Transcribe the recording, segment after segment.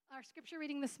Our scripture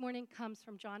reading this morning comes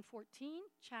from John 14,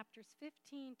 chapters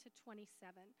 15 to 27.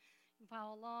 You can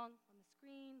follow along on the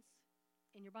screens,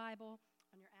 in your Bible,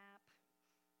 on your app,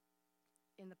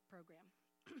 in the program.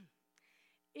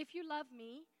 If you love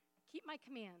me, keep my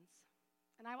commands,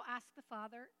 and I will ask the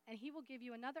Father, and he will give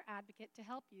you another advocate to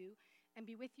help you and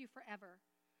be with you forever,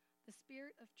 the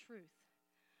Spirit of truth.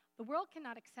 The world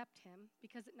cannot accept him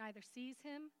because it neither sees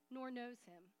him nor knows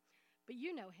him. But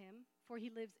you know him, for he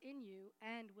lives in you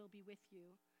and will be with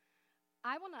you.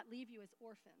 I will not leave you as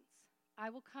orphans.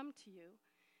 I will come to you.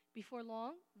 Before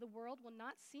long, the world will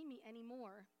not see me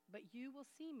anymore, but you will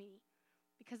see me.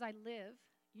 Because I live,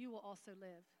 you will also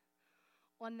live.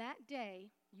 On that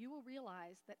day, you will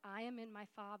realize that I am in my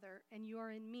Father, and you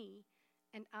are in me,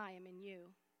 and I am in you.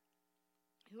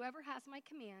 Whoever has my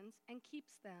commands and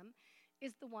keeps them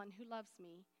is the one who loves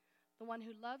me. The one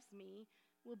who loves me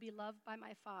will be loved by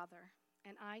my Father,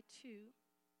 and I too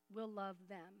will love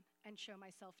them and show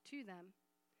myself to them.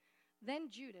 Then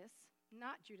Judas,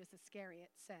 not Judas Iscariot,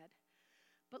 said,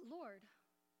 "But Lord,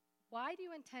 why do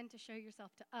you intend to show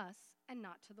yourself to us and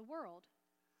not to the world?"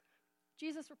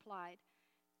 Jesus replied,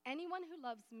 "Anyone who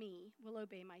loves me will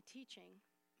obey my teaching.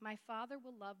 My Father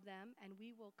will love them, and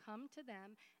we will come to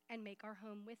them and make our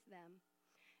home with them.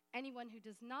 Anyone who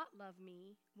does not love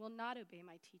me will not obey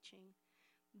my teaching.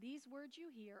 These words you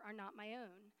hear are not my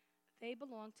own. They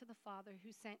belong to the Father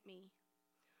who sent me.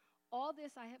 All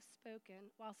this I have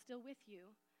spoken while still with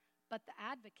you, but the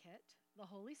Advocate, the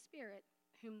Holy Spirit,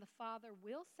 whom the Father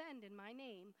will send in my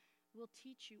name, will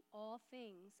teach you all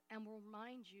things and will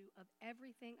remind you of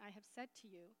everything I have said to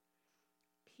you.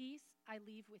 Peace I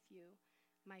leave with you.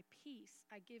 My peace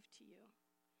I give to you.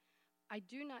 I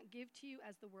do not give to you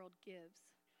as the world gives.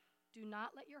 Do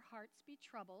not let your hearts be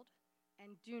troubled,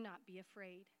 and do not be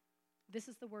afraid." This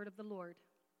is the word of the Lord.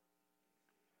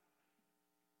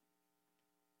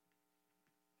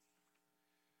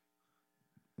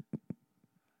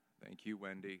 Thank you,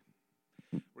 Wendy.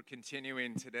 We're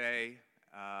continuing today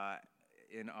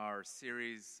in our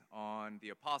series on the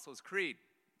Apostles' Creed,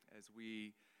 as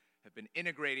we have been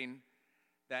integrating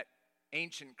that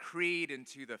ancient creed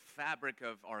into the fabric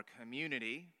of our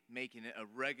community, making it a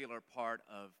regular part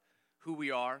of who we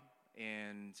are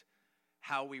and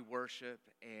how we worship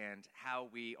and how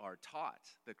we are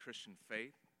taught the Christian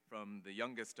faith, from the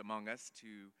youngest among us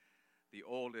to the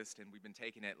oldest. And we've been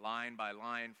taking it line by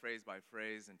line, phrase by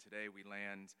phrase, and today we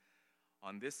land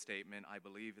on this statement, "I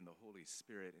believe in the Holy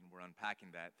Spirit," and we're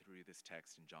unpacking that through this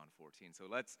text in John 14. So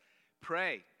let's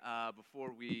pray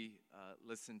before we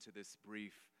listen to this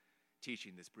brief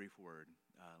teaching, this brief word.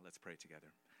 Let's pray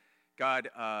together.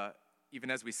 God, even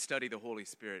as we study the Holy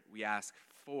Spirit, we ask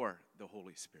for the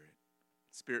Holy Spirit.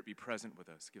 Spirit, be present with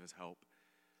us. Give us help.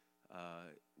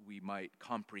 We might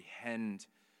comprehend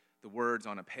the words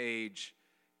on a page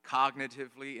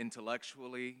cognitively,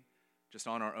 intellectually, just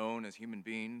on our own as human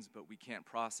beings, but we can't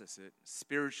process it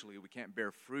spiritually. We can't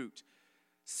bear fruit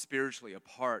spiritually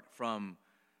apart from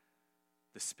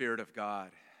the Spirit of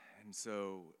God. And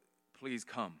so please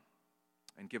come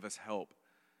and give us help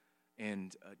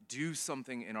and do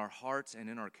something in our hearts and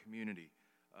in our community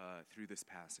through this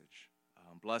passage.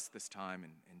 Bless this time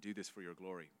and do this for your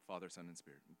glory, Father, Son, and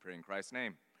Spirit. We pray in Christ's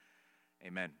name.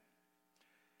 Amen.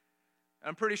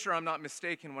 I'm pretty sure I'm not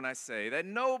mistaken when I say that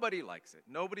nobody likes it.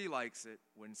 Nobody likes it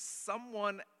when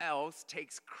someone else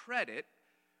takes credit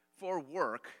for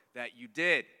work that you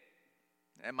did.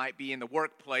 It might be in the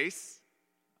workplace,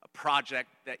 a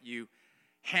project that you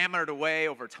hammered away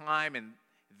over time, and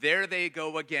there they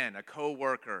go again, a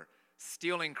coworker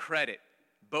stealing credit,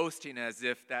 boasting as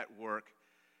if that work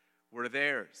were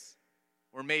theirs.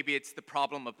 Or maybe it's the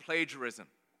problem of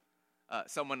plagiarism.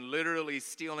 Someone literally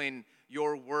stealing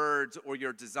your words or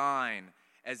your design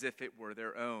as if it were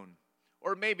their own.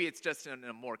 Or maybe it's just in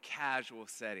a more casual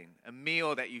setting, a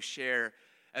meal that you share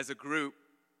as a group,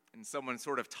 and someone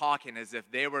sort of talking as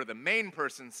if they were the main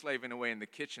person slaving away in the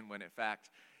kitchen when in fact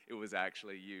it was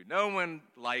actually you. No one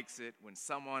likes it when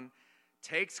someone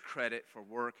takes credit for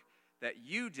work that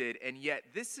you did, and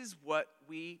yet this is what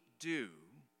we do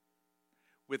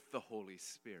with the Holy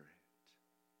Spirit,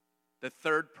 the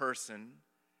third person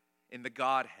in the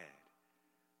Godhead,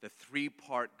 the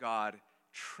three-part God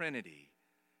Trinity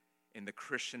in the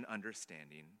Christian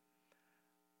understanding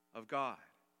of God.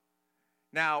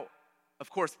 Now, of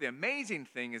course, the amazing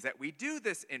thing is that we do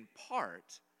this in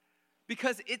part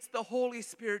because it's the Holy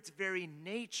Spirit's very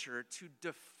nature to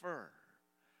defer.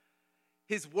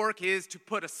 His work is to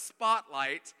put a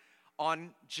spotlight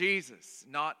on Jesus,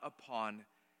 not upon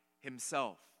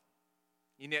himself.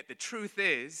 And yet the truth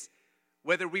is,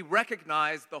 whether we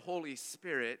recognize the Holy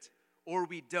Spirit or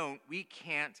we don't, we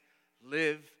can't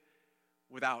live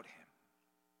without him.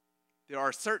 There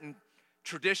are certain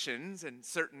traditions and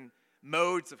certain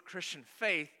modes of Christian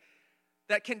faith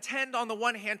that can tend, on the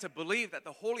one hand, to believe that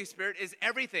the Holy Spirit is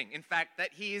everything. In fact, that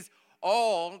he is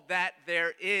all that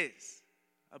there is.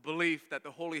 A belief that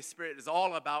the Holy Spirit is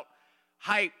all about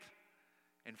hype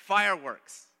and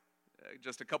fireworks.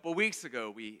 Just a couple weeks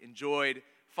ago, we enjoyed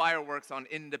fireworks on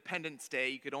Independence Day.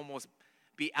 You could almost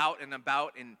be out and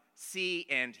about and see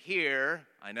and hear,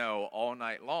 I know, all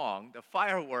night long, the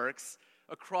fireworks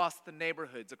across the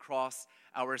neighborhoods, across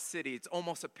our city. It's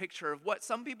almost a picture of what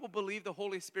some people believe the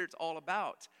Holy Spirit's all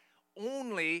about.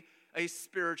 Only a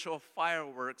spiritual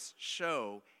fireworks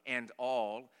show and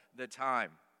all the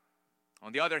time.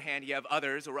 On the other hand, you have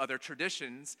others or other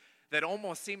traditions that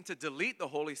almost seem to delete the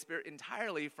Holy Spirit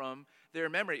entirely from their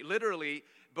memory. Literally,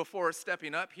 before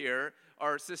stepping up here,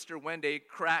 our sister Wendy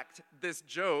cracked this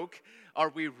joke. Are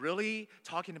we really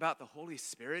talking about the Holy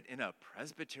Spirit in a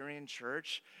Presbyterian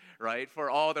church, right? For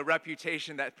all the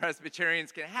reputation that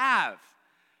Presbyterians can have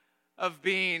of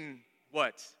being,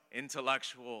 what?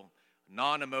 Intellectual,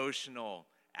 non-emotional,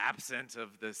 absent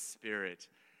of the Spirit,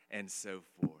 and so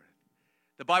forth.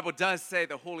 The Bible does say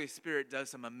the Holy Spirit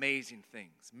does some amazing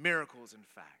things, miracles, in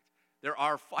fact. There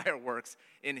are fireworks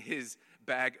in his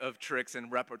bag of tricks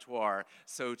and repertoire,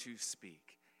 so to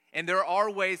speak. And there are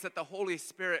ways that the Holy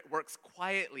Spirit works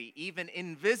quietly, even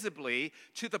invisibly,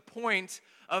 to the point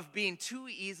of being too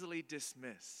easily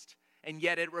dismissed. And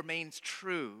yet it remains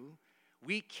true.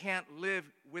 We can't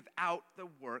live without the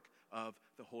work of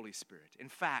the Holy Spirit. In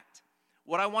fact,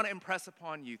 what I want to impress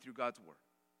upon you through God's word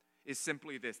is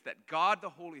simply this, that God, the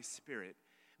Holy Spirit,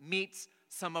 meets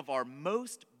some of our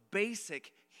most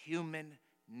basic human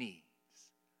needs.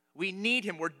 We need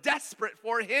him. We're desperate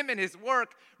for him and his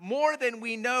work more than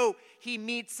we know. He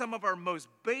meets some of our most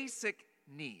basic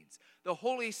needs. The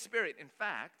Holy Spirit, in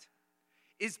fact,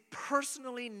 is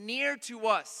personally near to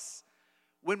us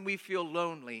when we feel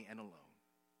lonely and alone.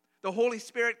 The Holy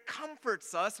Spirit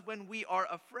comforts us when we are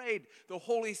afraid. The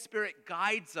Holy Spirit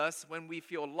guides us when we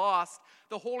feel lost.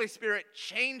 The Holy Spirit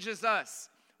changes us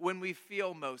when we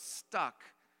feel most stuck.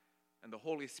 And the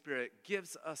Holy Spirit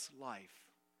gives us life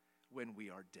when we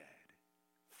are dead.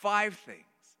 5 things.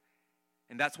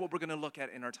 And that's what we're going to look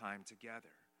at in our time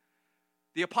together.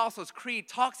 The Apostles' Creed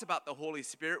talks about the Holy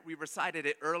Spirit. We recited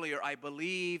it earlier. I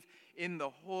believe in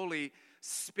the Holy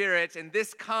Spirit. And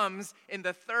this comes in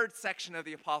the 3rd section of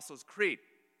the Apostles' Creed.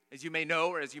 As you may know,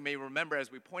 or as you may remember,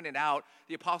 as we pointed out,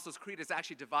 the Apostles' Creed is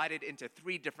actually divided into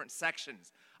 3 different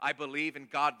sections. I believe in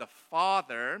God the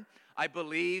Father. I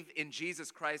believe in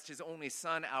Jesus Christ, his only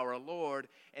Son, our Lord.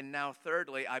 And now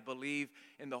thirdly, I believe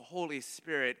in the Holy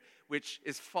Spirit, which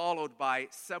is followed by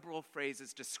several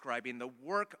phrases describing the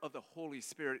work of the Holy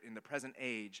Spirit in the present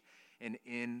age and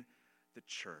in the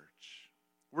church.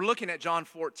 We're looking at John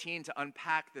 14 to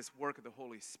unpack this work of the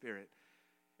Holy Spirit.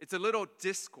 It's a little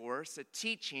discourse, a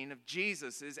teaching of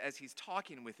Jesus's as he's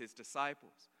talking with his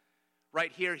disciples.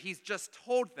 Right here, he's just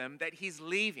told them that he's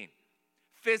leaving.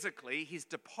 Physically, he's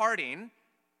departing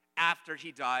after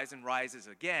he dies and rises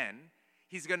again.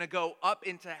 He's going to go up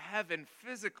into heaven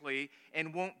physically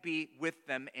and won't be with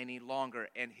them any longer.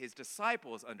 And his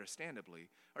disciples, understandably,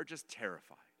 are just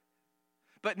terrified.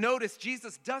 But notice,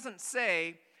 Jesus doesn't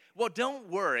say, well, don't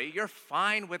worry, you're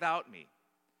fine without me.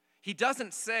 He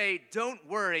doesn't say, don't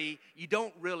worry, you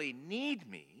don't really need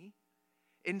me.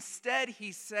 Instead,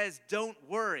 he says, don't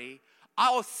worry,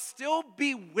 I'll still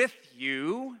be with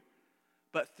you,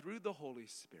 but through the Holy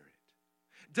Spirit.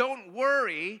 Don't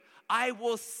worry, I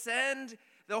will send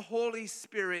the Holy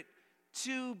Spirit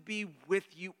to be with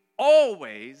you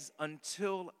always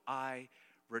until I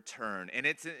return. And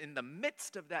it's in the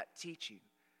midst of that teaching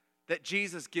that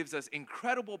Jesus gives us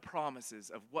incredible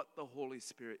promises of what the Holy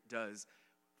Spirit does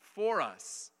for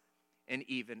us and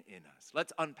even in us.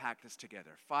 Let's unpack this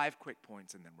together. 5 quick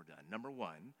points and then we're done. Number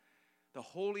 1, the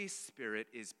Holy Spirit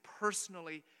is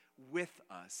personally with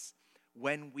us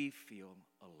when we feel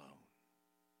alone.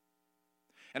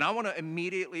 And I want to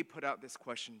immediately put out this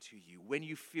question to you. When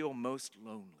you feel most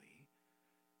lonely,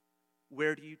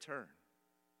 where do you turn?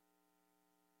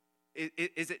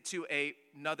 Is it to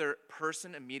another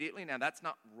person immediately? Now, that's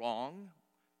not wrong.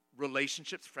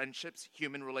 Relationships, friendships,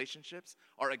 human relationships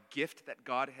are a gift that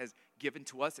God has given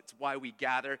to us. It's why we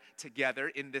gather together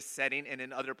in this setting and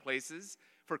in other places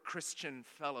for Christian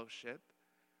fellowship.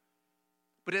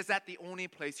 But is that the only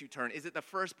place you turn? Is it the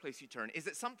first place you turn? Is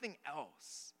it something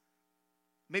else?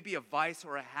 Maybe a vice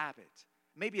or a habit.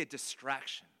 Maybe a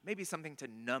distraction. Maybe something to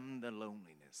numb the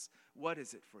loneliness. What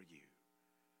is it for you?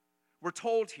 We're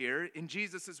told here in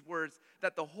Jesus' words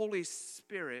that the Holy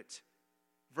Spirit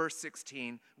verse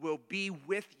 16, will be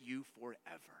with you forever.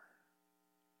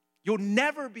 You'll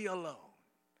never be alone.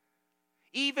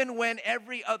 Even when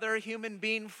every other human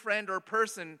being, friend, or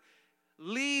person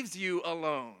leaves you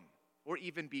alone or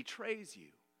even betrays you.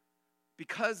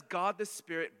 Because God the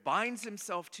Spirit binds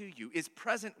himself to you, is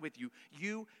present with you,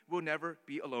 you will never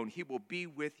be alone. He will be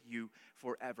with you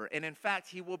forever. And in fact,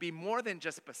 he will be more than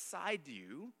just beside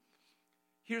you.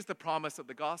 Here's the promise of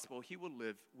the gospel. He will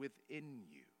live within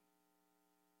you.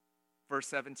 Verse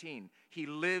 17, he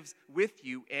lives with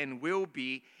you and will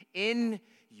be in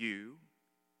you.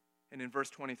 And in verse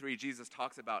 23, Jesus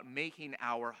talks about making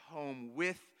our home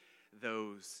with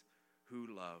those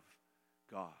who love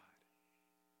God.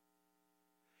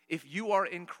 If you are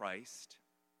in Christ,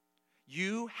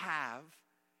 you have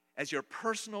as your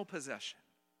personal possession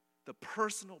the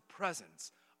personal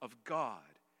presence of God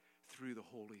through the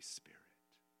Holy Spirit.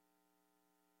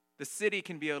 The city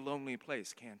can be a lonely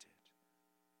place, can't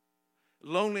it?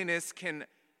 Loneliness can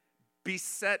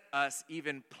beset us,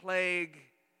 even plague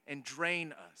and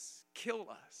drain us, kill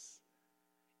us.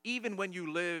 Even when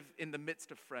you live in the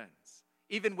midst of friends,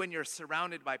 even when you're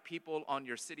surrounded by people on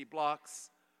your city blocks,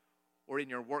 or in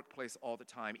your workplace all the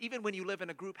time. Even when you live in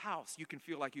a group house, you can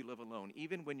feel like you live alone.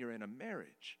 Even when you're in a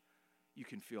marriage, you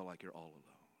can feel like you're all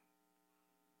alone.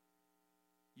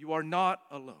 You are not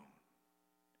alone.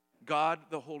 God,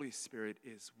 the Holy Spirit,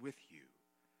 is with you,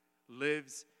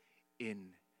 lives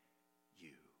in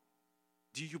you.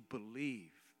 Do you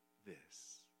believe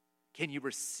this? Can you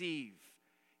receive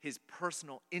his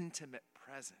personal, intimate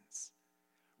presence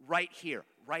right here,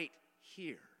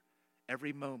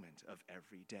 every moment of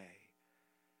every day?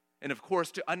 And of course,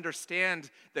 to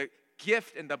understand the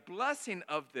gift and the blessing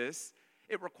of this,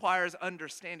 it requires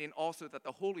understanding also that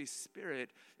the Holy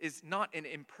Spirit is not an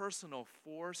impersonal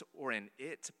force or an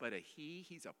it, but a he.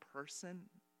 He's a person.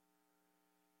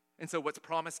 And so what's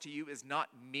promised to you is not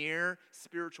mere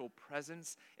spiritual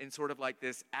presence in sort of like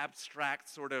this abstract,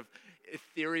 sort of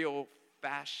ethereal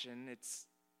fashion. It's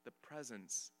the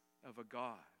presence of a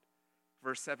God.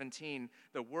 Verse 17,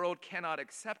 the world cannot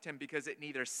accept him because it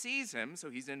neither sees him, so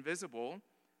he's invisible,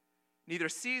 neither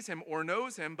sees him or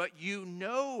knows him, but you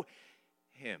know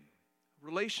him.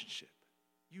 Relationship.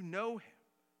 You know him.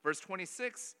 Verse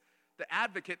 26, the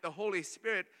advocate, the Holy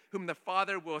Spirit, whom the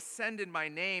Father will send in my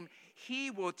name, he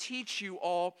will teach you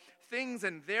all things.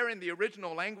 And there in the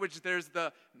original language, there's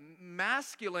the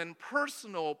masculine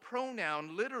personal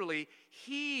pronoun. Literally,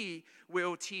 he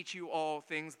will teach you all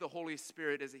things. The Holy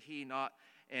Spirit is a he, not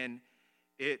an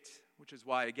it, which is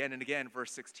why again and again,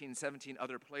 verse 16, 17,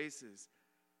 other places,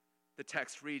 the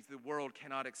text reads, the world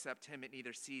cannot accept him. It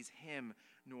neither sees him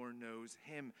nor knows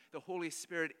him. The Holy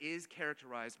Spirit is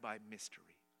characterized by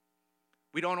mystery.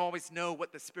 We don't always know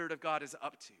what the Spirit of God is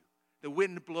up to. The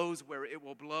wind blows where it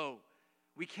will blow.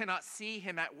 We cannot see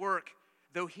him at work,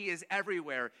 though he is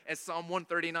everywhere, as Psalm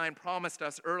 139 promised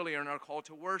us earlier in our call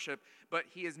to worship. But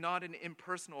he is not an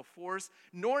impersonal force,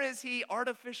 nor is he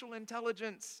artificial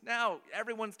intelligence. Now,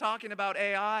 everyone's talking about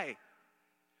AI.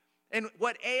 And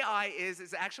what AI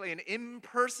is actually an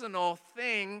impersonal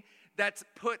thing that's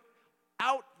put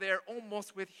out there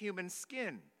almost with human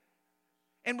skin.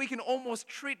 And we can almost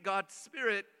treat God's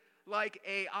Spirit like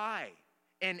AI,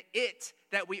 and it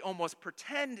that we almost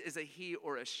pretend is a he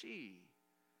or a she.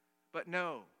 But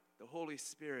no, the Holy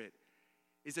Spirit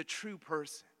is a true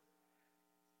person,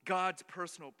 God's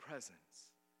personal presence,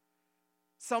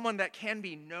 someone that can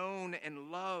be known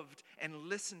and loved and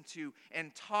listened to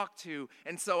and talked to.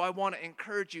 And so I want to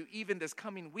encourage you, even this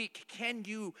coming week, can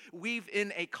you weave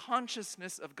in a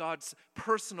consciousness of God's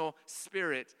personal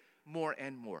Spirit more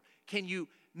and more? Can you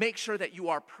make sure that you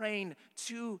are praying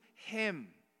to him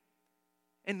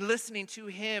and listening to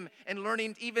him and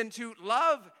learning even to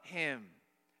love him,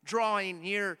 drawing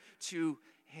near to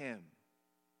him?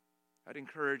 I'd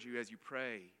encourage you as you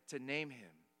pray to name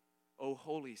him, O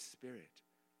Holy Spirit,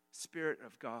 Spirit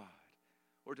of God,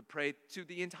 or to pray to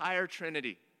the entire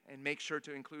Trinity and make sure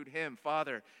to include him,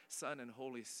 Father, Son, and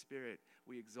Holy Spirit.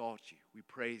 We exalt you. We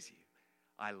praise you.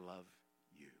 I love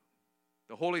you.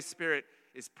 The Holy Spirit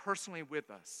is personally with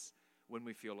us when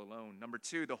we feel alone. Number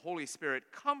two, the Holy Spirit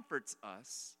comforts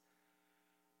us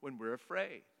when we're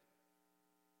afraid.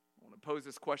 I want to pose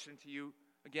this question to you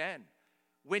again.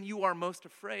 When you are most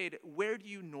afraid, where do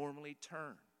you normally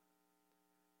turn?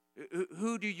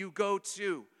 Who do you go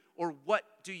to? Or what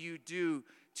do you do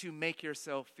to make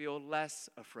yourself feel less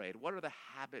afraid? What are the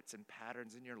habits and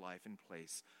patterns in your life in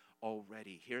place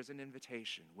already? Here's an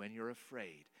invitation. When you're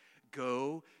afraid,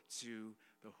 go to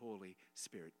the Holy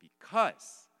Spirit,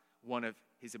 because one of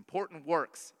his important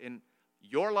works in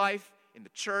your life, in the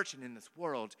church, and in this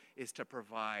world is to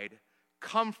provide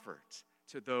comfort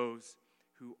to those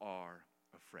who are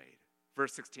afraid.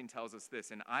 Verse 16 tells us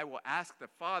this, and I will ask the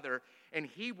Father, and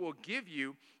he will give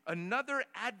you another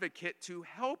advocate to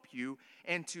help you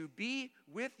and to be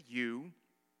with you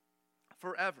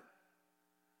forever.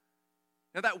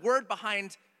 Now that word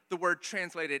behind the word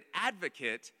translated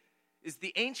advocate is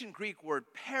the ancient Greek word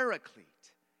paraclete.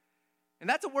 And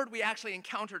that's a word we actually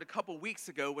encountered a couple weeks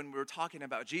ago when we were talking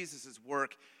about Jesus'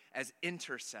 work as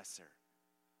intercessor.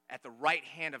 At the right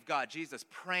hand of God, Jesus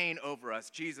praying over us,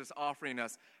 Jesus offering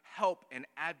us help and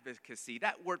advocacy.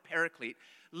 That word paraclete,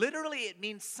 literally it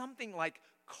means something like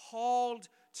called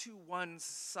to one's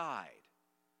side.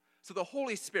 So the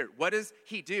Holy Spirit, what does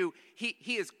he do?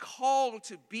 He is called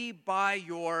to be by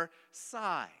your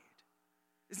side.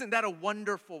 Isn't that a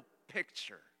wonderful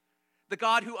picture? The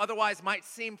God who otherwise might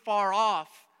seem far off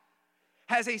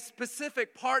has a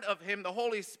specific part of him, the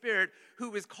Holy Spirit,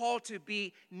 who is called to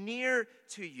be near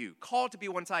to you, called to be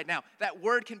one side. Now, that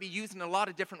word can be used in a lot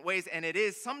of different ways, and it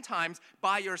is sometimes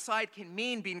by your side can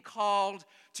mean being called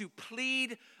to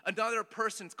plead another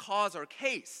person's cause or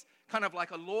case, kind of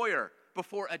like a lawyer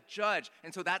before a judge.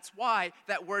 And so that's why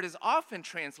that word is often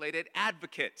translated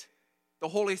advocate. The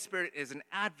Holy Spirit is an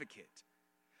advocate.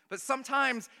 But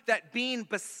sometimes that being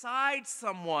beside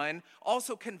someone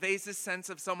also conveys this sense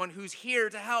of someone who's here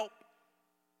to help.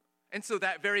 And so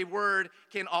that very word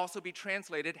can also be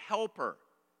translated helper.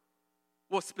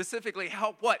 Well, specifically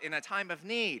help what? In a time of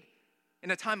need,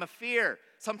 in a time of fear.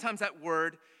 Sometimes that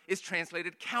word is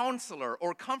translated counselor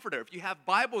or comforter. If you have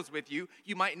Bibles with you,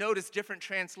 you might notice different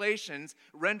translations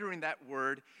rendering that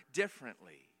word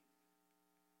differently.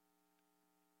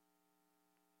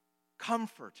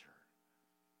 Comforter.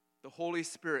 The Holy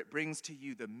Spirit brings to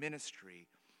you the ministry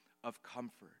of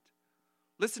comfort.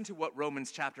 Listen to what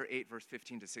Romans chapter 8, verse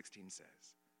 15 to 16 says.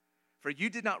 For you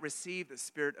did not receive the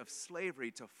spirit of slavery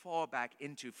to fall back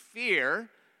into fear,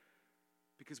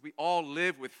 because we all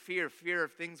live with fear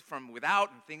of things from without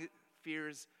and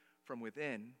fears from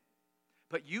within.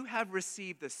 But you have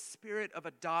received the spirit of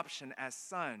adoption as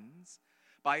sons,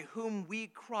 by whom we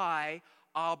cry,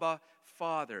 Abba,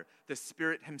 Father. The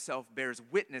Spirit himself bears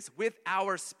witness with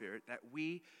our spirit that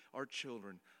we are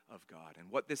children of God. And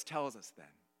what this tells us then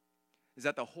is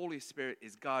that the Holy Spirit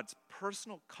is God's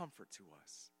personal comfort to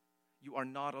us. You are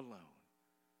not alone.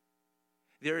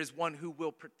 There is one who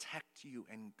will protect you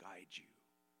and guide you.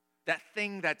 That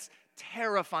thing that's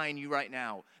terrifying you right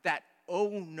now, that oh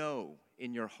no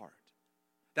in your heart.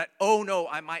 That oh no,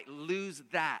 I might lose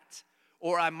that,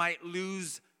 or I might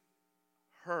lose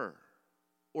her,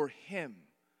 or him,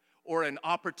 or an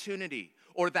opportunity,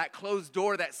 or that closed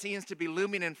door that seems to be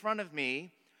looming in front of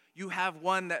me. You have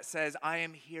one that says, I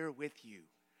am here with you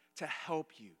to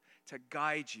help you, to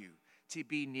guide you, to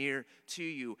be near to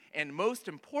you. And most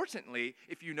importantly,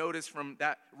 if you notice from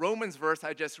that Romans verse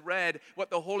I just read, what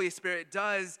the Holy Spirit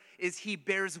does is he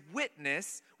bears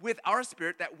witness with our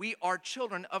spirit that we are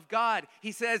children of God.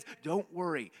 He says, don't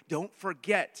worry, don't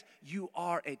forget, you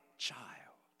are a child.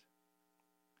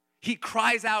 He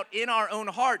cries out in our own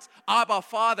hearts, Abba,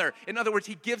 Father. In other words,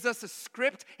 he gives us a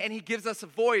script and he gives us a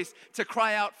voice to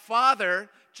cry out, Father,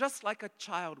 just like a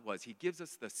child was. He gives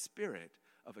us the spirit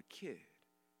of a kid.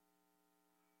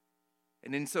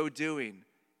 And in so doing,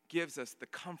 gives us the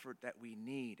comfort that we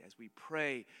need as we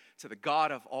pray to the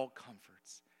God of all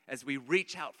comforts, as we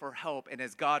reach out for help, and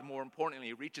as God, more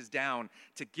importantly, reaches down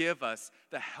to give us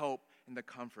the help and the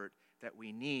comfort that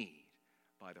we need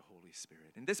by the Holy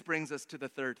Spirit. And this brings us to the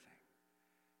third thing,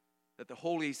 that the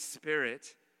Holy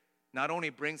Spirit not only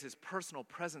brings his personal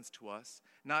presence to us,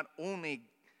 not only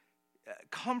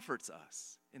comforts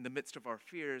us in the midst of our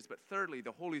fears, but thirdly,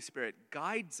 the Holy Spirit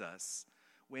guides us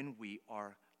when we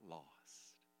are lost.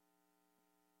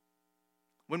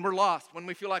 When we're lost, when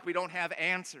we feel like we don't have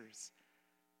answers.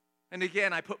 And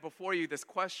again, I put before you this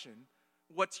question,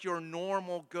 what's your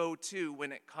normal go-to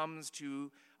when it comes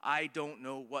to, I don't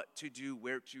know what to do,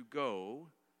 where to go,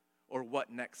 or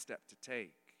what next step to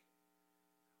take?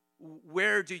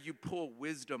 Where do you pull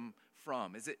wisdom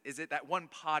from? Is it that one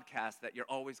podcast that you're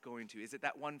always going to? Is it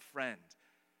that one friend?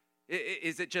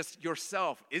 Is it just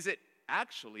yourself? Is it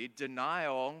actually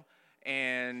denial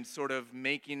and sort of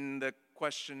making the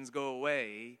questions go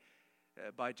away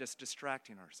by just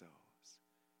distracting ourselves?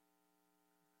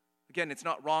 Again, it's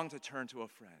not wrong to turn to a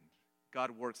friend.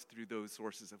 God works through those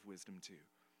sources of wisdom too.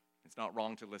 It's not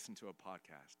wrong to listen to a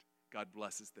podcast. God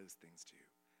blesses those things too.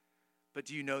 But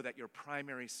do you know that your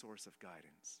primary source of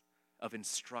guidance, of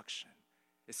instruction,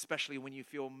 especially when you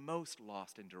feel most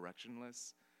lost and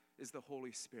directionless, is the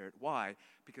Holy Spirit? Why?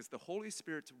 Because the Holy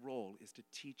Spirit's role is to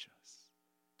teach us,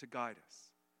 to guide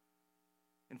us.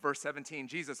 In verse 17,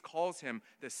 Jesus calls him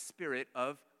the Spirit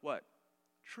of what?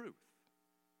 Truth.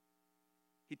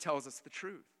 He tells us the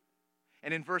truth.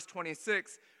 And in verse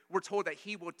 26, we're told that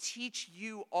he will teach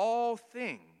you all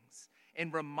things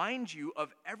and remind you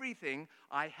of everything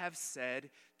I have said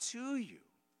to you.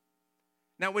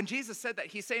 Now, when Jesus said that,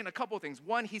 he's saying a couple of things.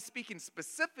 One, he's speaking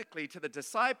specifically to the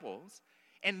disciples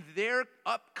and their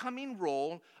upcoming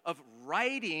role of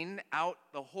writing out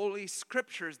the Holy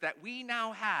Scriptures that we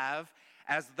now have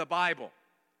as the Bible.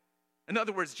 In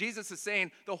other words, Jesus is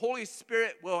saying the Holy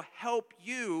Spirit will help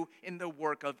you in the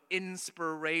work of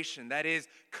inspiration. That is,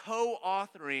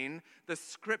 co-authoring the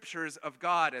Scriptures of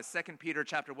God. As 2 Peter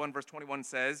chapter 1, verse 21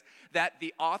 says, that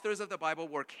the authors of the Bible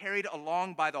were carried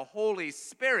along by the Holy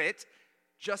Spirit,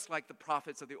 just like the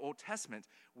prophets of the Old Testament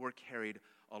were carried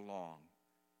along.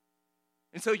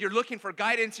 And so you're looking for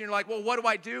guidance, and you're like, well, what do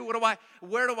I do?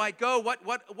 Where do I go?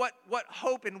 What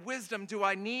hope and wisdom do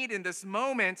I need in this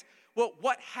moment? Well,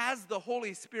 what has the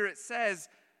Holy Spirit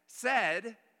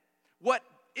said? What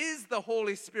is the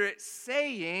Holy Spirit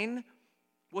saying?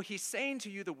 Well, he's saying to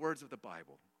you the words of the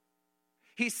Bible.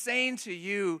 He's saying to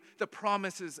you the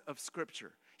promises of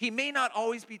Scripture. He may not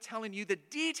always be telling you the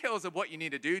details of what you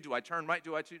need to do. Do I turn right?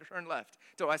 Do I turn left?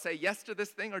 Do I say yes to this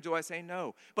thing or do I say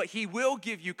no? But he will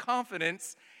give you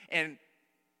confidence and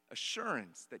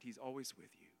assurance that he's always with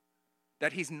you,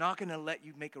 that he's not going to let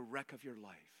you make a wreck of your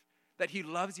life, that he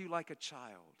loves you like a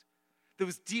child.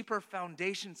 Those deeper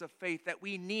foundations of faith that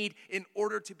we need in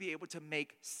order to be able to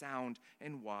make sound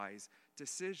and wise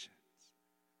decisions.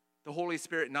 The Holy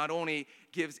Spirit not only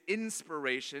gives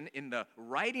inspiration in the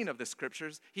writing of the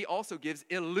Scriptures, he also gives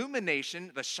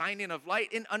illumination, the shining of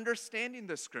light in understanding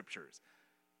the Scriptures.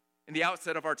 In the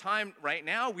outset of our time right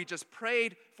now, we just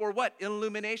prayed for what?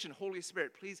 Illumination. Holy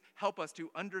Spirit, please help us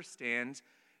to understand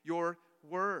your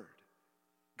word.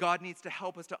 God needs to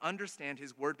help us to understand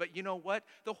his word, but you know what?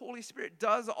 The Holy Spirit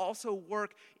does also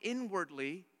work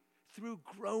inwardly through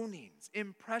groanings,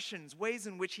 impressions, ways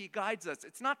in which he guides us.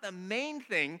 It's not the main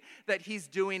thing that he's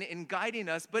doing in guiding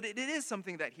us, but it is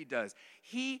something that he does.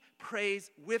 He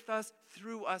prays with us,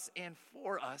 through us, and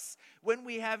for us when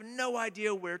we have no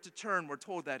idea where to turn. We're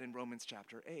told that in Romans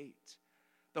chapter 8.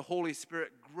 The Holy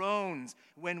Spirit groans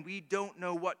when we don't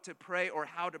know what to pray or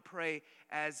how to pray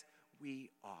as we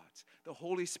ought. The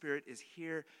Holy Spirit is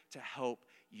here to help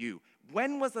you.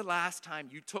 When was the last time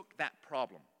you took that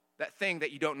problem, that thing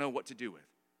that you don't know what to do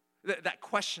with, that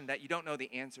question that you don't know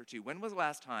the answer to? When was the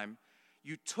last time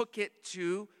you took it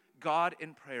to God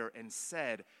in prayer and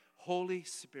said, Holy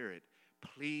Spirit,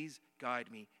 please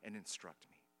guide me and instruct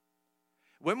me?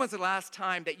 When was the last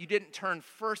time that you didn't turn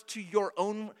first to your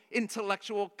own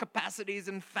intellectual capacities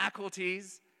and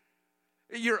faculties,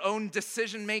 your own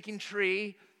decision-making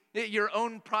tree,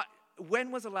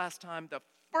 when was the last time the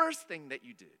first thing that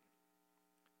you did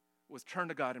was turn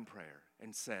to God in prayer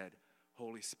and said,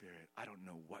 Holy Spirit, I don't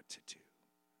know what to do?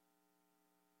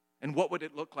 And what would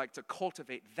it look like to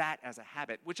cultivate that as a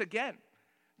habit, which again,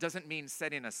 doesn't mean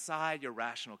setting aside your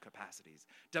rational capacities,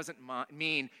 doesn't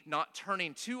mean not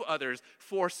turning to others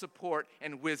for support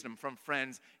and wisdom from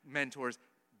friends, mentors,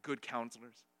 good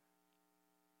counselors.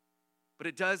 But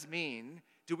it does mean,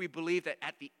 do we believe that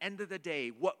at the end of the day,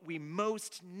 what we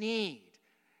most need,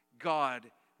 God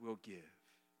will give?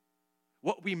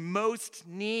 What we most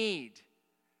need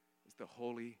is the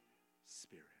Holy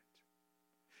Spirit.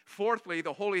 Fourthly,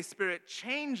 the Holy Spirit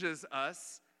changes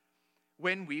us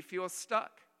when we feel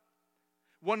stuck.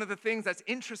 One of the things that's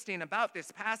interesting about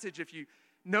this passage, if you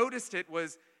noticed it,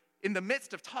 was in the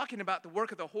midst of talking about the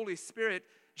work of the Holy Spirit,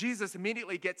 Jesus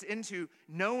immediately gets into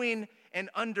knowing and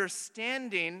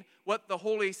understanding what the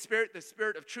Holy Spirit, the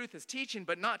Spirit of truth, is teaching,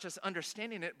 but not just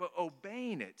understanding it, but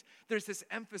obeying it. There's this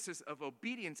emphasis of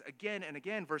obedience again and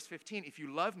again. Verse 15, if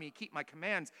you love me, keep my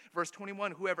commands. Verse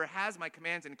 21, whoever has my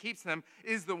commands and keeps them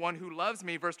is the one who loves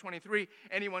me. Verse 23,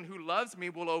 anyone who loves me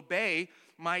will obey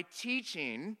my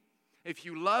teaching. If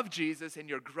you love Jesus and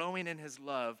you're growing in his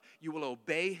love, you will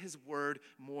obey his word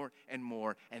more and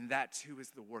more. And that too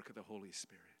is the work of the Holy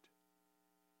Spirit.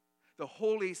 The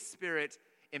Holy Spirit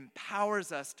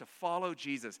empowers us to follow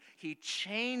Jesus. He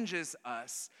changes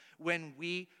us when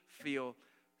we feel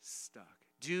stuck.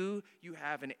 Do you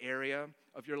have an area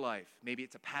of your life? Maybe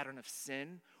it's a pattern of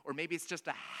sin, or maybe it's just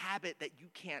a habit that you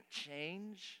can't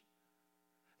change,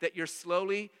 that you're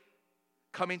slowly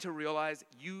coming to realize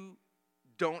you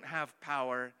don't have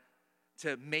power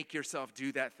to make yourself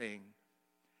do that thing.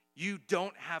 You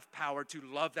don't have power to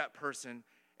love that person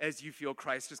as you feel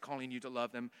Christ is calling you to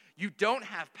love them. You don't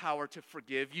have power to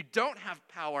forgive. You don't have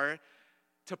power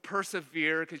to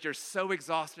persevere because you're so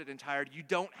exhausted and tired. You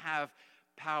don't have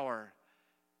power.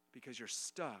 because you're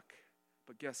stuck.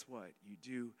 But guess what? You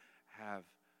do have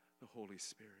the Holy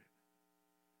Spirit.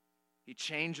 He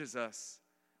changes us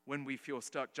when we feel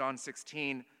stuck. John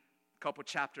 16, a couple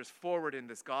chapters forward in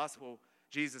this gospel,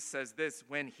 Jesus says this: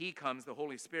 when he comes, the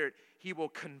Holy Spirit, he will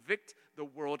convict the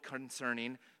world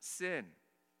concerning sin.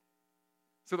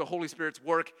 So the Holy Spirit's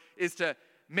work is to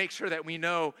make sure that we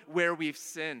know where we've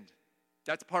sinned.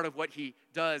 That's part of what he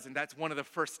does, and that's one of the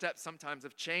first steps sometimes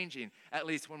of changing, at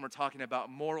least when we're talking about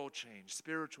moral change,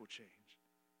 spiritual change.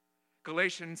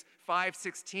 Galatians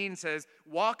 5:16 says,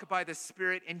 walk by the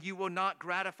Spirit and you will not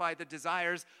gratify the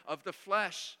desires of the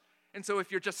flesh. And so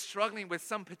if you're just struggling with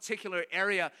some particular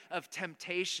area of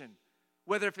temptation,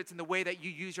 whether if it's in the way that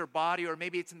you use your body, or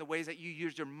maybe it's in the ways that you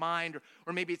use your mind,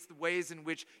 or maybe it's the ways in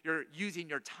which you're using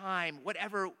your time,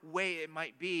 whatever way it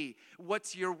might be,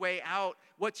 what's your way out?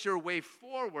 What's your way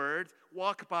forward?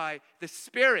 Walk by the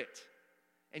Spirit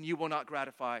and you will not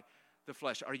gratify the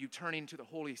flesh. Are you turning to the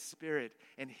Holy Spirit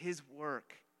and his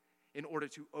work in order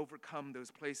to overcome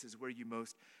those places where you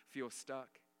most feel stuck?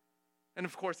 And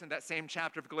of course, in that same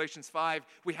chapter of Galatians 5,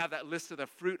 we have that list of the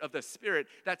fruit of the Spirit.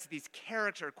 That's these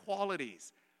character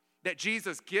qualities that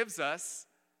Jesus gives us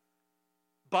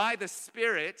by the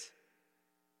Spirit.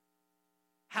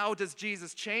 How does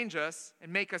Jesus change us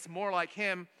and make us more like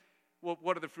him? Well,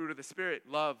 what are the fruit of the Spirit?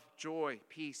 Love, joy,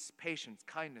 peace, patience,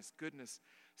 kindness, goodness,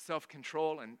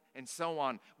 self-control, and so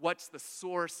on. What's the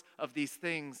source of these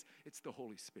things? It's the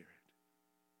Holy Spirit.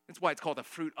 That's why it's called the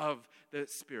fruit of the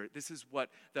Spirit. This is what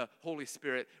the Holy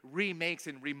Spirit remakes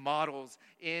and remodels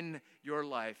in your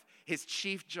life. His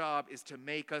chief job is to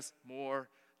make us more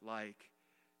like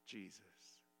Jesus.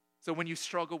 So when you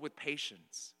struggle with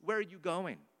patience, where are you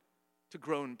going to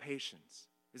grow in patience?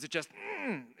 Is it just,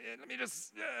 let me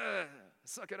just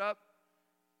suck it up?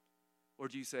 Or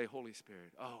do you say, Holy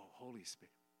Spirit, oh, Holy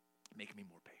Spirit, make me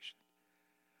more patient?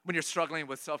 When you're struggling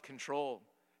with self-control,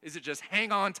 is it just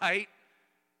hang on tight?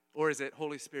 Or is it,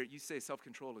 Holy Spirit, you say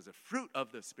self-control is a fruit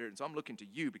of the Spirit, and so I'm looking to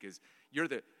you because you're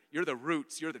the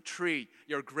roots, you're the tree,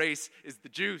 your grace is the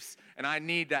juice, and I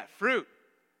need that fruit.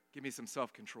 Give me some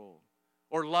self-control.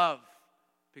 Or love,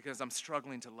 because I'm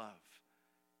struggling to love.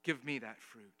 Give me that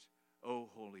fruit, oh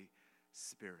Holy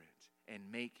Spirit, and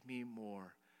make me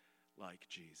more like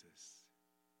Jesus.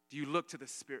 Do you look to the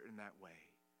Spirit in that way?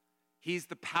 He's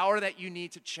the power that you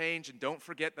need to change, and don't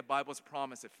forget the Bible's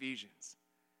promise, Ephesians.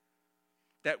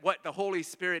 That what the Holy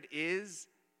Spirit is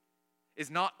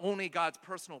not only God's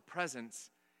personal presence,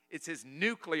 it's his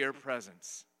nuclear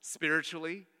presence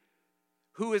spiritually.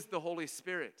 Who is the Holy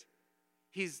Spirit?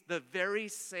 He's the very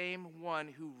same one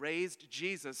who raised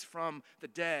Jesus from the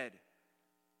dead.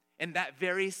 And that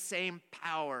very same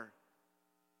power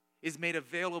is made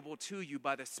available to you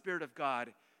by the Spirit of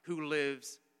God who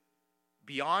lives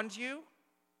beyond you,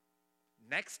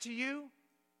 next to you,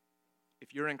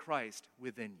 if you're in Christ,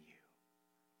 within you.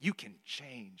 You can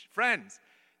change. Friends,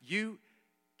 you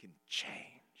can change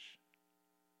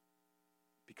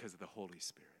because of the Holy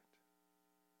Spirit.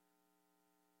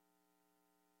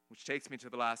 Which takes me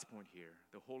to the last point here.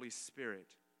 The Holy Spirit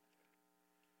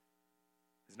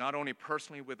is not only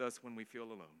personally with us when we feel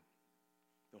alone.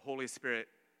 The Holy Spirit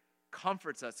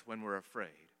comforts us when we're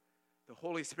afraid. The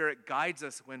Holy Spirit guides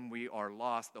us when we are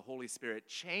lost. The Holy Spirit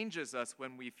changes us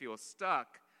when we feel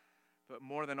stuck. But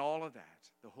more than all of that,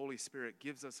 the Holy Spirit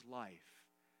gives us life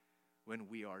when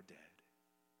we are dead.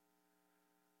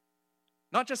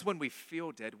 Not just when we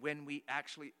feel dead, when we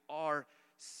actually are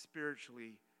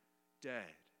spiritually dead.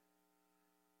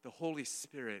 The Holy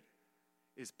Spirit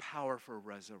is power for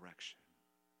resurrection.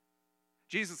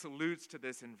 Jesus alludes to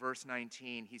this in verse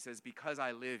 19. He says, because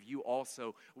I live, you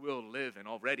also will live. And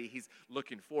already he's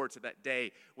looking forward to that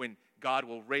day when God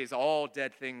will raise all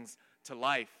dead things to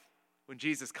life. When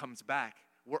Jesus comes back,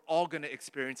 we're all going to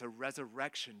experience a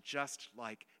resurrection just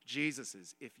like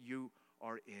Jesus's if you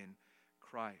are in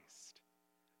Christ.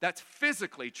 That's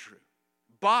physically true,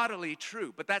 bodily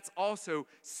true, but that's also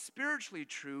spiritually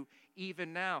true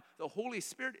even now. The Holy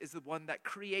Spirit is the one that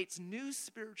creates new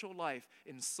spiritual life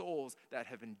in souls that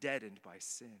have been deadened by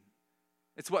sin.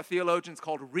 It's what theologians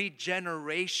call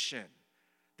regeneration,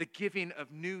 the giving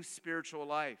of new spiritual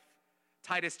life.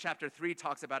 Titus chapter 3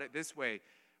 talks about it this way,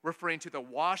 referring to the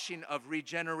washing of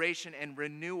regeneration and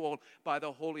renewal by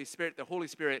the Holy Spirit. The Holy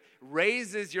Spirit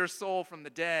raises your soul from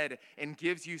the dead and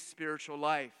gives you spiritual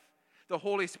life. The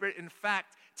Holy Spirit, in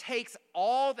fact, takes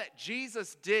all that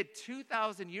Jesus did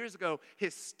 2,000 years ago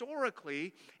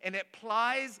historically and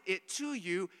applies it to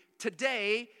you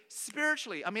today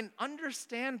spiritually. I mean,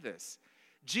 understand this.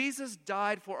 Jesus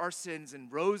died for our sins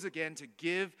and rose again to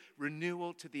give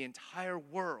renewal to the entire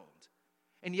world.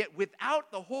 And yet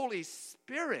without the Holy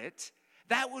Spirit,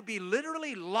 that would be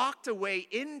literally locked away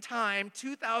in time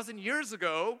 2,000 years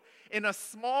ago in a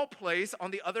small place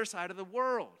on the other side of the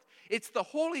world. It's the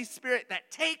Holy Spirit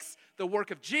that takes the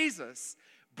work of Jesus,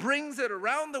 brings it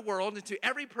around the world into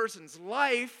every person's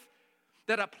life,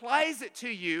 that applies it to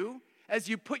you as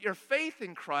you put your faith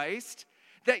in Christ,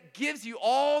 that gives you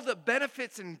all the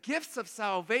benefits and gifts of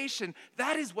salvation.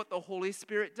 That is what the Holy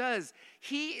Spirit does.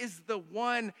 He is the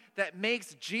one that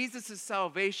makes Jesus'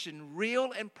 salvation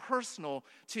real and personal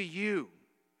to you.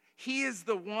 He is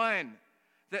the one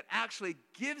that actually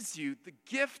gives you the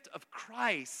gift of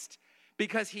Christ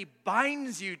because he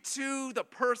binds you to the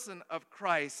person of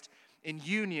Christ in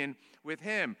union with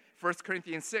him. 1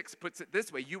 Corinthians 6 puts it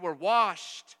this way: you were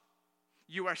washed,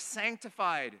 you are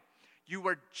sanctified, you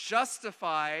were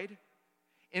justified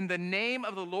in the name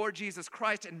of the Lord Jesus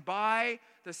Christ and by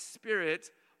the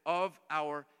Spirit of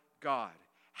our God.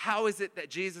 How is it that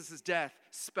Jesus' death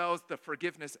spells the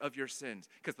forgiveness of your sins?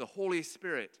 Because the Holy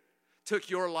Spirit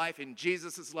took your life and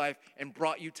Jesus' life and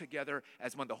brought you together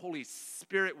as one. The Holy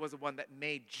Spirit was the one that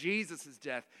made Jesus'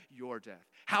 death your death.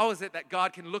 How is it that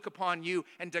God can look upon you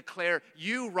and declare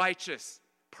you righteous,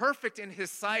 perfect in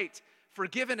his sight,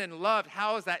 forgiven and loved?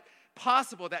 How is that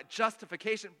possible, that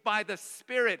justification? By the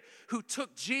Spirit who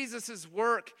took Jesus'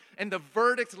 work and the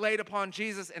verdict laid upon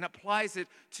Jesus and applies it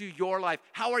to your life.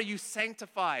 How are you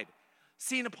sanctified?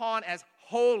 Seen upon as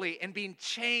holy and being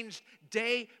changed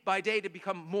day by day to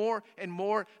become more and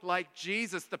more like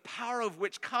Jesus, the power of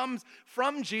which comes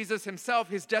from Jesus himself,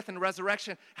 his death and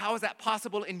resurrection. How is that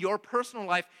possible in your personal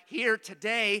life here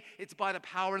today? It's by the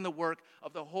power and the work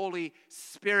of the Holy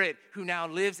Spirit who now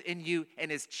lives in you and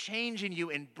is changing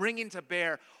you and bringing to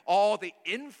bear all the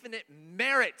infinite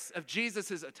merits of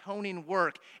Jesus' atoning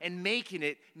work and make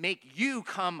you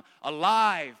come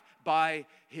alive by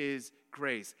his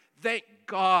grace. Thank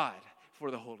God for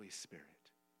the Holy Spirit.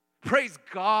 Praise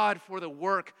God for the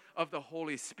work of the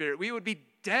Holy Spirit. We would be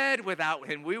dead without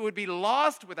him. We would be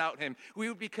lost without him. We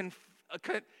would be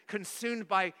consumed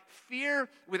by fear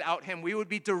without him. We would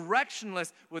be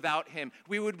directionless without him.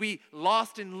 We would be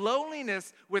lost in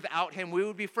loneliness without him. We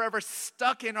would be forever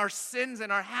stuck in our sins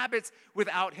and our habits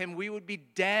without him. We would be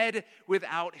dead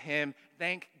without him.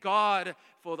 Thank God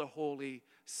for the Holy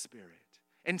Spirit.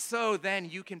 And so then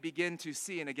you can begin to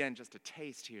see, and again, just a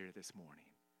taste here this morning,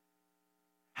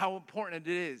 how important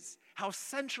it is, how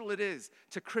central it is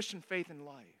to Christian faith and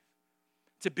life,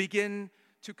 to begin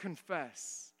to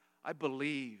confess, I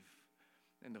believe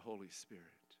in the Holy Spirit.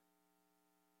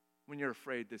 When you're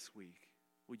afraid this week,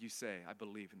 would you say, I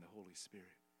believe in the Holy Spirit?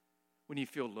 When you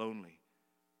feel lonely,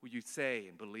 would you say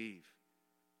and believe,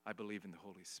 I believe in the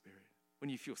Holy Spirit?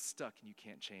 When you feel stuck and you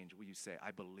can't change, will you say,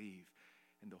 I believe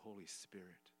in the Holy Spirit?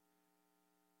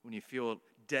 When you feel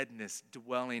deadness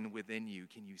dwelling within you,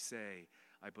 can you say,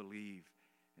 I believe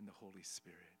in the Holy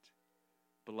Spirit?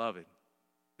 Beloved,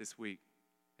 this week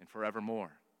and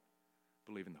forevermore,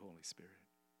 believe in the Holy Spirit.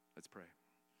 Let's pray.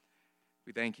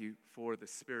 We thank you for the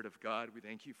Spirit of God. We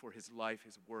thank you for his life,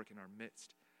 his work in our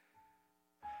midst.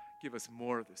 Give us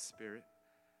more of the Spirit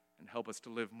and help us to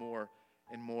live more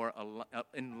and more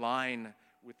in line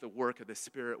with the work of the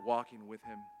Spirit, walking with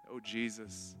him. Oh,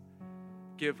 Jesus,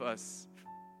 give us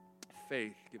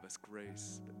faith, give us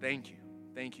grace. But thank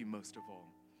you most of all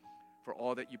for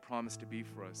all that you promised to be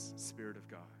for us, Spirit of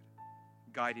God,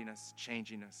 guiding us,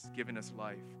 changing us, giving us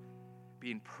life,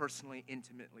 being personally,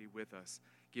 intimately with us,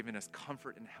 giving us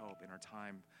comfort and help in our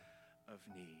time of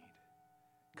need.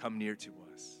 Come near to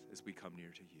us as we come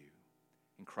near to you.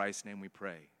 In Christ's name we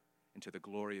pray, and to the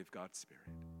glory of God's Spirit.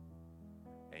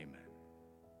 Amen.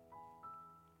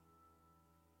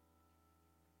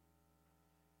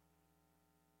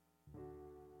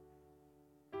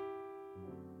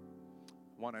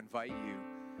 I want to invite you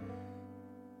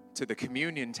to the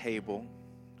communion table,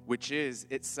 which is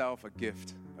itself a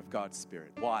gift of God's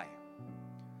Spirit. Why?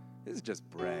 This is just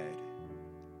bread.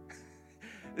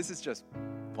 This is just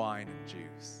wine and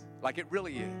juice. Like it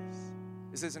really is.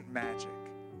 This isn't magic.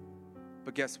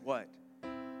 But guess what?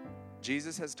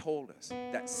 Jesus has told us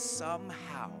that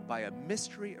somehow, by a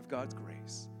mystery of God's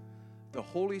grace, the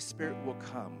Holy Spirit will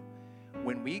come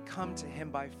when we come to him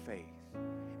by faith.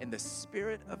 And the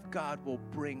Spirit of God will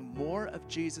bring more of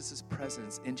Jesus'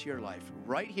 presence into your life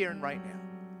right here and right now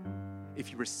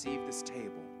if you receive this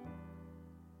table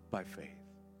by faith.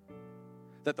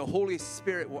 That the Holy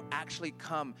Spirit will actually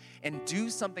come and do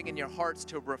something in your hearts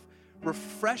to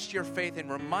refresh your faith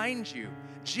and remind you,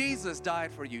 Jesus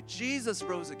died for you. Jesus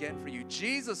rose again for you.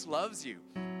 Jesus loves you.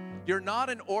 You're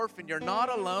not an orphan. You're not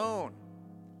alone.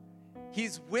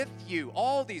 He's with you.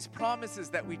 All these promises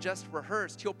that we just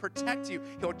rehearsed. He'll protect you.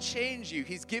 He'll change you.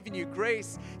 He's given you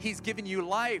grace. He's given you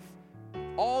life.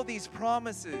 All these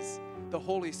promises, the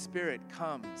Holy Spirit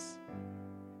comes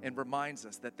and reminds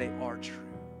us that they are true.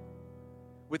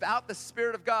 Without the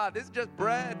Spirit of God, this is just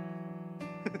bread.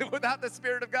 Without the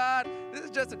Spirit of God, this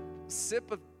is just a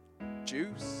sip of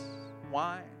juice,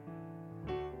 wine.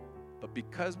 But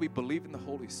because we believe in the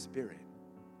Holy Spirit,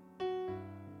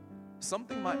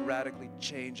 something might radically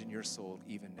change in your soul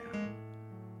even now.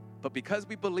 But because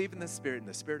we believe in the Spirit and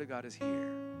the Spirit of God is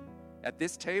here, at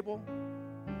this table,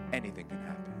 anything can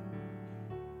happen.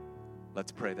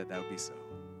 Let's pray that would be so.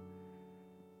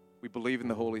 We believe in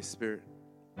the Holy Spirit.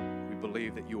 We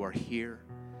believe that you are here.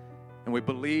 And we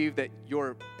believe that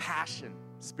your passion,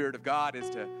 Spirit of God, is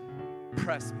to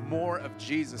press more of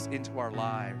Jesus into our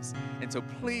lives. And so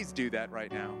please do that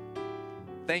right now.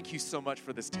 Thank you so much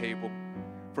for this table,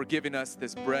 for giving us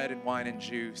this bread and wine and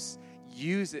juice.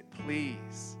 Use it,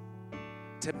 please,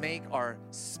 to make our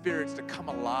spirits to come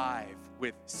alive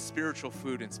with spiritual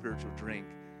food and spiritual drink.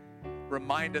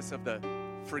 Remind us of the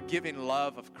forgiving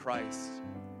love of Christ.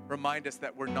 Remind us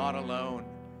that we're not alone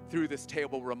through this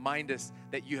table. Remind us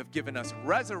that you have given us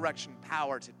resurrection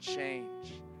power to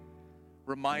change.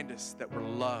 Remind us that we're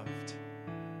loved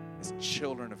as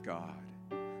children of God.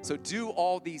 So do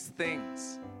all these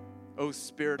things, O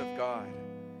Spirit of God,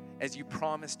 as you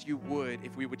promised you would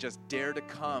if we would just dare to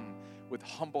come with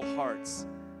humble hearts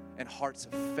and hearts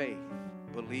of faith,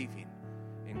 believing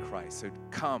in Christ. So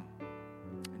come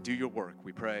and do your work,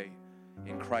 we pray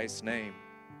in Christ's name.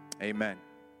 Amen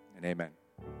and amen.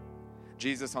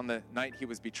 Jesus, on the night he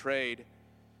was betrayed,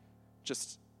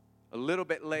 just a little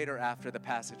bit later after the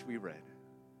passage we read,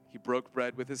 he broke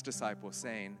bread with his disciples,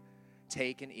 saying,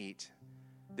 "Take and eat.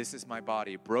 This is my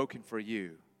body broken for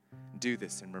you. Do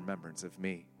this in remembrance of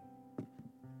me."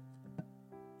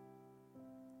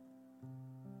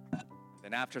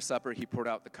 Then after supper, he poured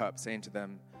out the cup, saying to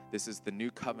them, "This is the new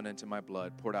covenant in my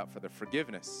blood, poured out for the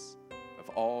forgiveness of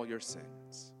all your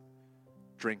sins.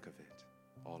 Drink of it,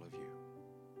 all of you."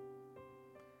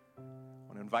 I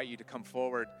want to invite you to come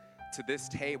forward to this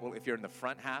table. If you're in the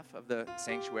front half of the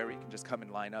sanctuary, you can just come and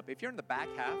line up. If you're in the back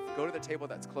half, go to the table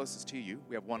that's closest to you.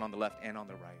 We have one on the left and on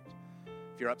the right.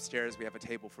 If you're upstairs, we have a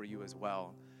table for you as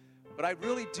well. But I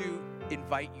really do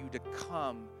invite you to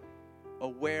come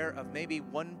aware of maybe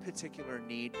one particular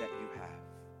need that you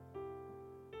have.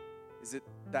 Is it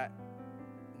that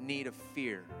need of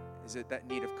fear? Is it that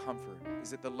need of comfort?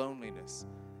 Is it the loneliness?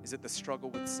 Is it the struggle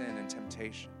with sin and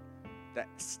temptation? That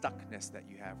stuckness that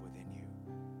you have within you?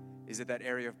 Is it that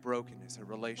area of brokenness, a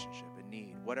relationship, a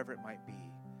need, whatever it might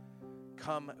be?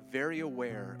 Come very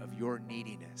aware of your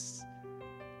neediness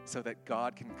so that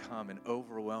God can come and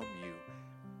overwhelm you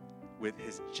with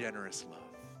his generous love.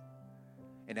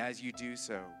 And as you do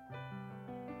so,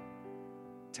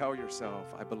 tell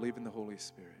yourself, I believe in the Holy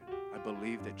Spirit. I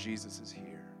believe that Jesus is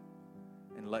here.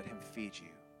 And let him feed you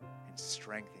and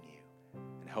strengthen you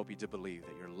and help you to believe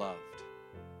that you're loved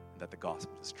and that the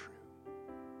gospel is true.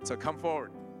 So come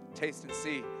forward, taste and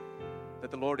see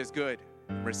that the Lord is good,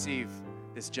 and receive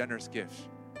this generous gift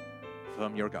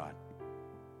from your God.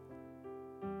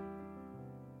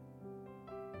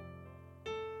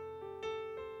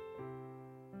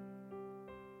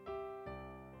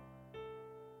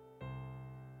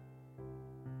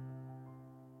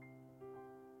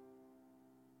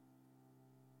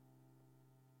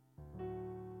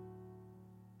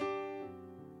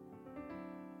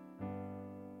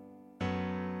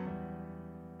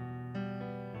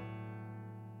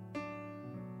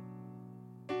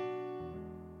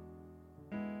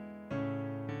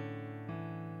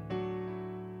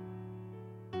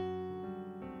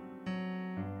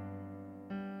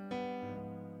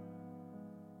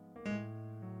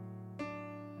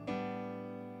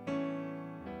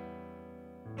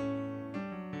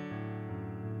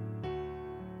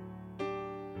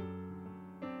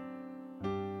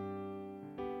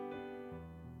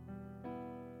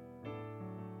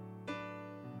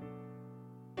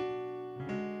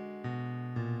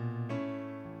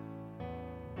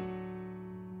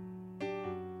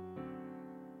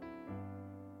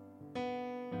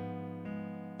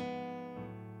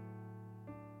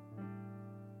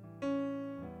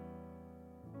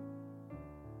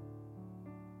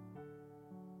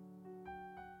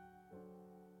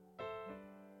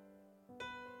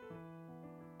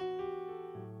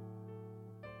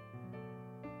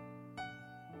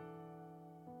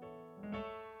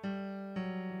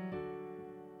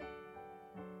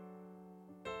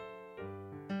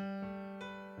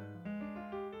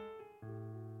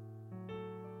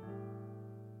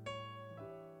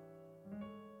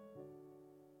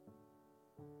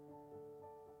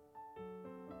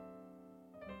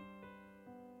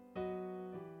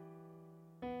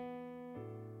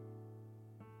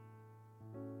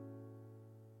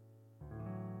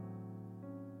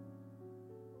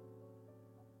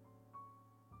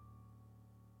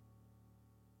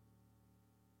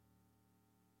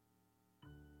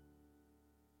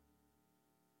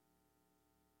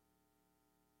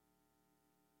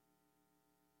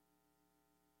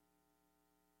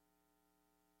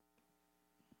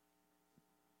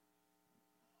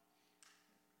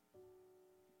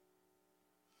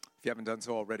 If you haven't done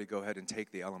so already, go ahead and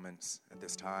take the elements at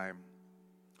this time.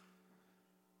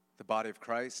 The body of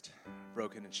Christ,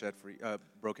 broken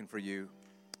for you.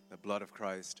 The blood of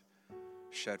Christ,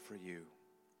 shed for you.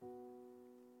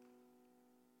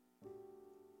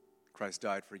 Christ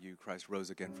died for you. Christ rose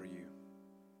again for you.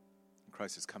 And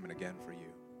Christ is coming again for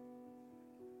you.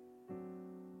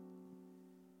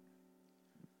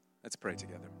 Let's pray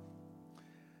together.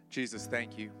 Jesus,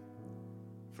 thank you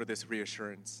for this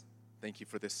reassurance. Thank you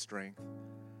for this strength.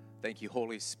 Thank you,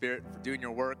 Holy Spirit, for doing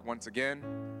your work once again,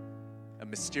 a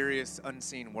mysterious,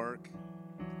 unseen work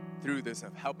through this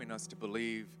of helping us to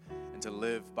believe and to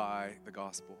live by the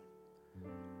gospel.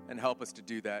 And help us to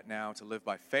do that now, to live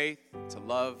by faith, to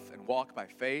love and walk by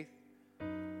faith.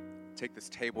 Take this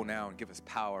table now and give us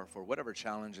power for whatever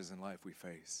challenges in life we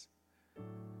face.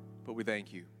 But we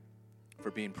thank you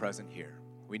for being present here.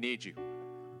 We need you.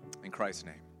 In Christ's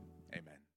name.